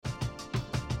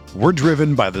We're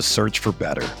driven by the search for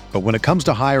better. But when it comes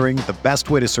to hiring, the best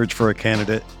way to search for a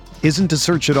candidate isn't to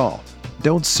search at all.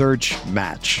 Don't search,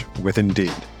 match with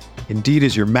Indeed. Indeed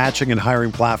is your matching and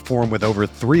hiring platform with over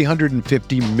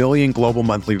 350 million global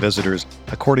monthly visitors,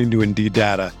 according to Indeed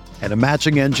data, and a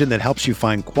matching engine that helps you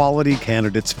find quality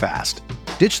candidates fast.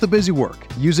 Ditch the busy work.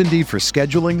 Use Indeed for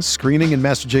scheduling, screening, and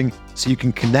messaging so you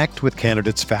can connect with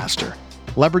candidates faster.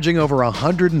 Leveraging over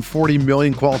 140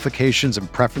 million qualifications and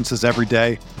preferences every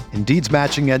day, Indeed's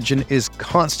matching engine is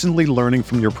constantly learning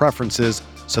from your preferences,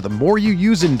 so the more you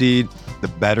use Indeed, the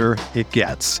better it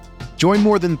gets. Join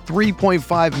more than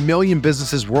 3.5 million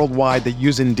businesses worldwide that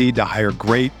use Indeed to hire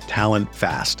great talent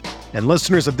fast. And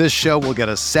listeners of this show will get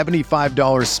a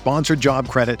 $75 sponsored job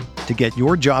credit to get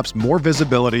your jobs more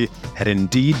visibility at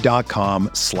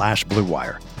Indeed.com/Blue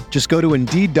Wire. Just go to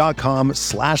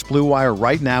Indeed.com/Blue Wire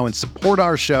right now and support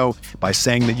our show by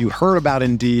saying that you heard about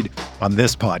Indeed on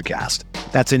this podcast.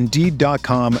 That's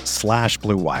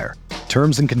Indeed.com/Blue Wire.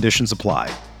 Terms and conditions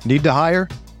apply. Need to hire?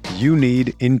 You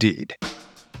need Indeed.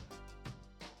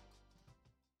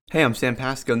 Hey, I'm Sam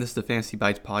Pasco, and this is the Fantasy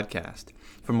Bites podcast.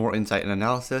 For more insight and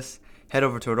analysis, head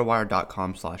over to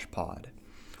RotoWire.com/pod.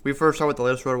 We first start with the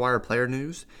latest RotoWire player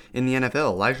news. In the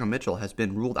NFL, Elijah Mitchell has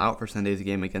been ruled out for Sunday's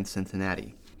game against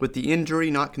Cincinnati. With the injury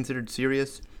not considered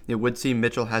serious, it would seem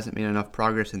Mitchell hasn't made enough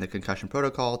progress in the concussion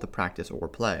protocol to practice or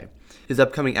play. His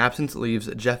upcoming absence leaves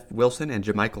Jeff Wilson and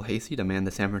JaMychal Hasty to man the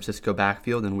San Francisco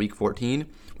backfield in Week 14,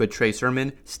 with Trey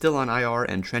Sermon still on IR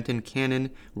and Trenton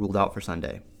Cannon ruled out for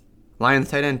Sunday. Lions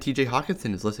tight end TJ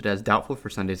Hockenson is listed as doubtful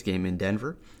for Sunday's game in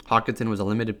Denver. Hockenson was a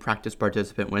limited practice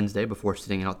participant Wednesday before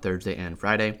sitting out Thursday and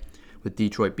Friday, with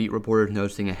Detroit beat reporters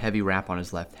noticing a heavy wrap on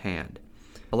his left hand.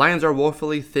 The Lions are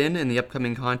woefully thin in the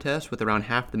upcoming contest, with around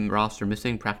half the roster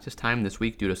missing practice time this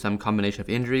week due to some combination of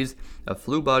injuries, a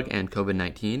flu bug, and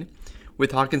COVID-19.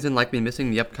 With Hockenson likely missing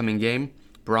the upcoming game,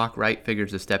 Brock Wright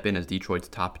figures to step in as Detroit's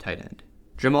top tight end.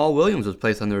 Jamal Williams was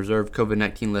placed on the reserve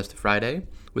COVID-19 list Friday.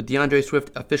 With DeAndre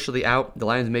Swift officially out, the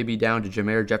Lions may be down to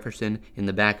Jameer Jefferson in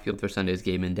the backfield for Sunday's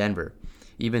game in Denver.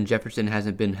 Even Jefferson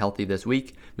hasn't been healthy this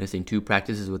week, missing 2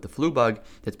 practices with the flu bug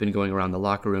that's been going around the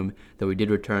locker room, though he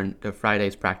did return to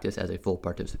Friday's practice as a full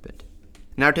participant.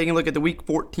 Now taking a look at the Week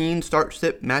 14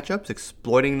 start-sit matchups,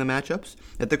 exploiting the matchups.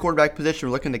 At the quarterback position,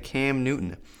 we're looking to Cam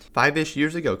Newton. 5-ish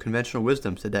years ago, conventional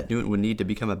wisdom said that Newton would need to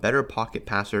become a better pocket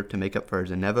passer to make up for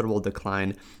his inevitable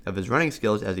decline of his running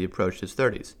skills as he approached his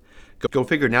 30s. Go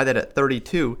figure, now that at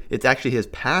 32, it's actually his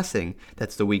passing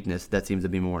that's the weakness that seems to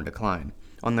be more in decline.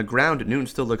 On the ground, Newton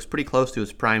still looks pretty close to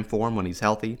his prime form when he's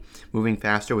healthy, moving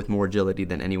faster with more agility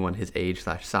than anyone his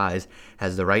age/size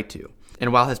has the right to.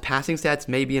 And while his passing stats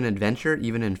may be an adventure,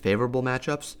 even in favorable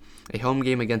matchups, a home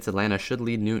game against Atlanta should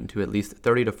lead Newton to at least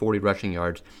 30 to 40 rushing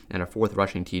yards and a 4th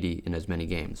rushing TD in as many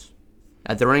games.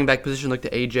 At the running back position, look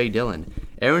to A.J. Dillon.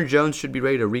 Aaron Jones should be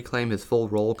ready to reclaim his full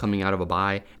role coming out of a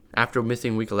bye after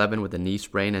missing Week 11 with a knee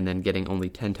sprain and then getting only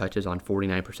 10 touches on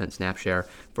 49% snap share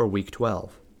for Week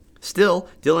 12. Still,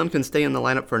 Dillon can stay in the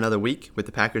lineup for another week, with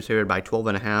the Packers favored by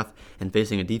 12.5 and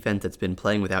facing a defense that's been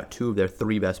playing without 2 of their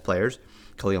 3 best players,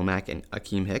 Khalil Mack and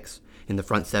Akeem Hicks, in the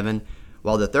front 7,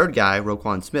 while the third guy,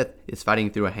 Roquan Smith, is fighting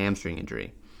through a hamstring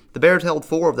injury. The Bears held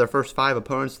 4 of their first 5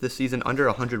 opponents this season under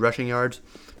 100 rushing yards,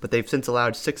 but they've since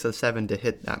allowed 6 of 7 to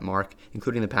hit that mark,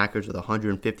 including the Packers with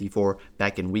 154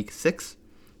 back in Week 6.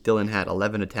 Dillon had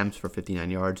 11 attempts for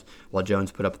 59 yards, while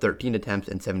Jones put up 13 attempts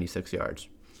and 76 yards.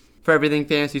 For everything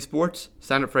fantasy sports,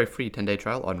 sign up for a free 10-day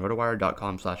trial on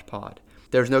RotoWire.com/pod.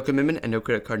 There's no commitment and no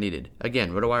credit card needed.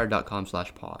 Again,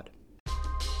 RotoWire.com/pod.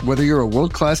 Whether you're a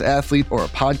world-class athlete or a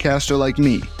podcaster like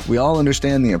me, we all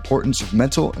understand the importance of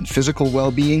mental and physical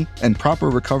well-being and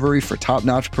proper recovery for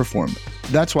top-notch performance.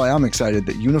 That's why I'm excited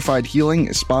that Unified Healing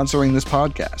is sponsoring this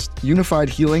podcast. Unified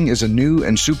Healing is a new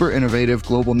and super innovative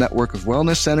global network of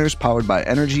wellness centers powered by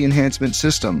Energy Enhancement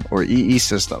System, or EE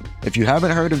System. If you haven't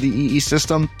heard of the EE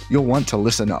System, you'll want to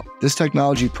listen up. This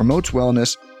technology promotes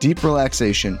wellness, deep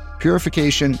relaxation,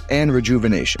 purification, and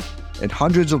rejuvenation. At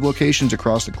hundreds of locations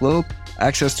across the globe,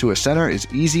 access to a center is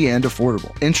easy and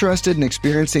affordable. Interested in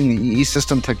experiencing the EE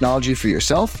System technology for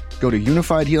yourself? Go to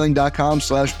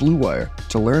unifiedhealing.com/bluewire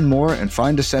to learn more and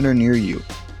find a center near you.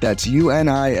 That's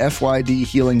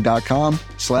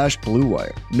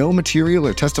unifydhealing.com/bluewire. No material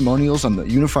or testimonials on the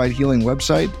Unified Healing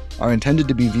website are intended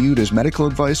to be viewed as medical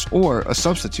advice or a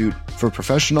substitute for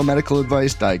professional medical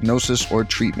advice, diagnosis, or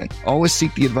treatment. Always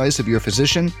seek the advice of your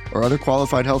physician or other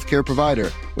qualified healthcare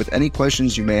provider with any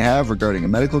questions you may have regarding a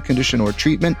medical condition or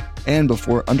treatment and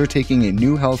before undertaking a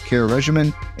new healthcare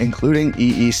regimen, including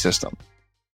EE System.